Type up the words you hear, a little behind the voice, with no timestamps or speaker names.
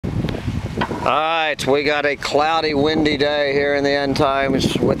Alright, we got a cloudy, windy day here in the end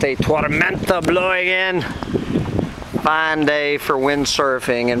times with a tormenta blowing in. Fine day for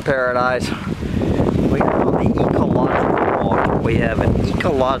windsurfing in paradise. We are on the ecological walk. We have an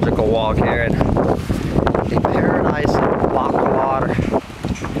ecological walk here in the paradise of Freshwater,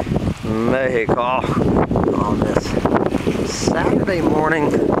 Mexico, on this Saturday morning,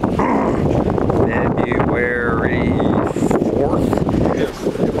 February 4th.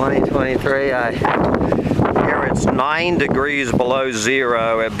 2023. Here it's 9 degrees below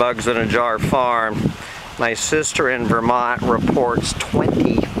zero at Bugs in a Jar Farm. My sister in Vermont reports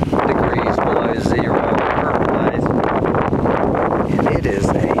 20 degrees below zero in her place. And it is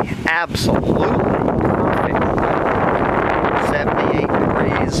a absolutely perfect 78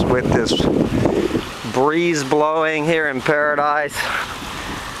 degrees with this breeze blowing here in paradise.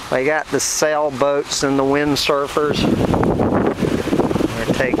 We got the sailboats and the windsurfers.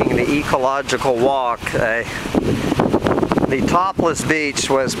 Taking the ecological walk. The topless beach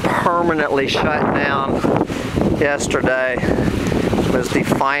was permanently shut down yesterday. It was the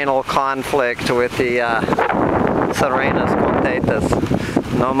final conflict with the Serenas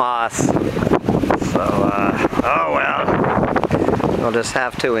Montetas, no mas. So, oh well, we'll just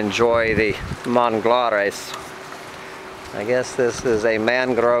have to enjoy the Mangroves. I guess this is a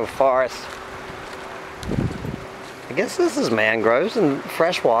mangrove forest. I guess this is mangroves and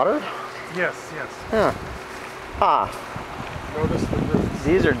freshwater. Yes, yes. Huh. Ah. Notice the roots.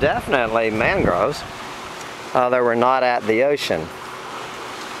 These are definitely mangroves. Although we're not at the ocean.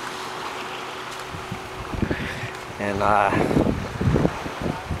 And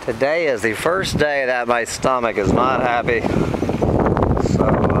today is the first day that my stomach is not happy. So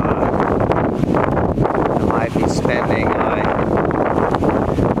I might be spending my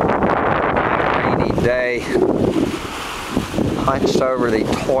rainy day hunched over the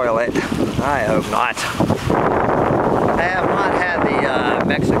toilet. I hope not. I have not had the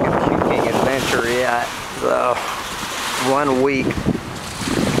Mexican puking adventure yet, so 1 week.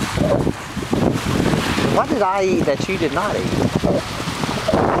 What did I eat that you did not eat?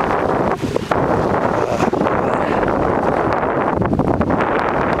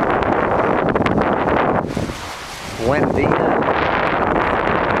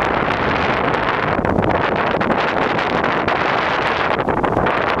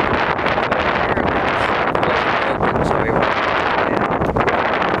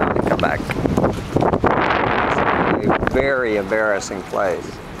 Very embarrassing place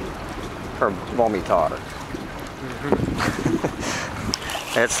for vomitar.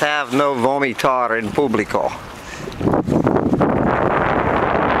 Let's have no vomitar in publico.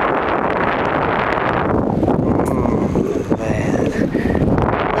 Man.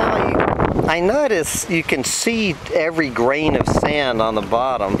 Now I notice you can see every grain of sand on the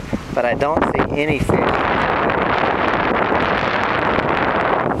bottom, but I don't see any fish.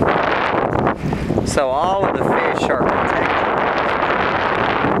 So all of the fish are protected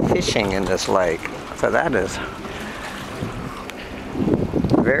fishing in this lake. So that is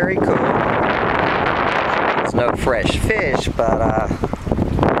very cool. It's no fresh fish, but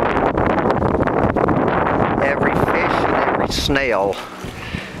every fish and every snail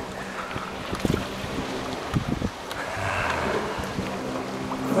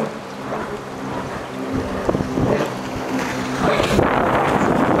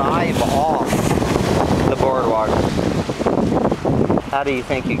dive off the boardwalk. How do you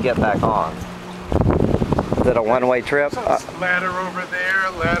think you get back on? Is it a one-way trip? Ladder over there,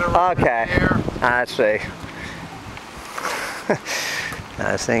 ladder over there. I see.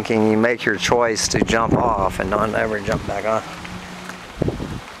 I was thinking you make your choice to jump off and not ever jump back on.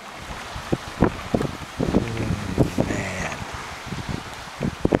 Man.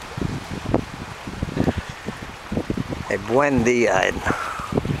 A buen dia in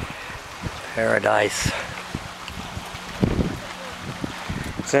paradise.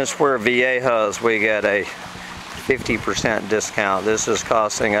 Since we're viejos, we get a 50% discount. This is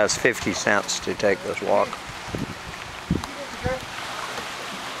costing us 50 cents to take this walk.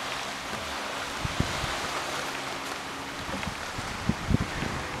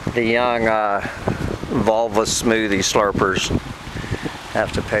 The young vulva smoothie slurpers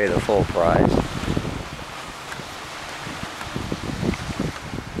have to pay the full price.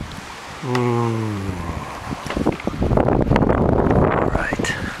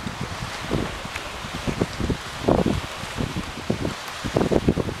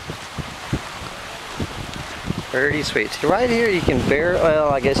 Pretty sweet. So right here you can well,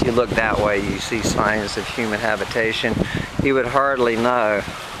 I guess you look that way, you see signs of human habitation. You would hardly know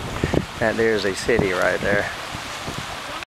that there's a city right there.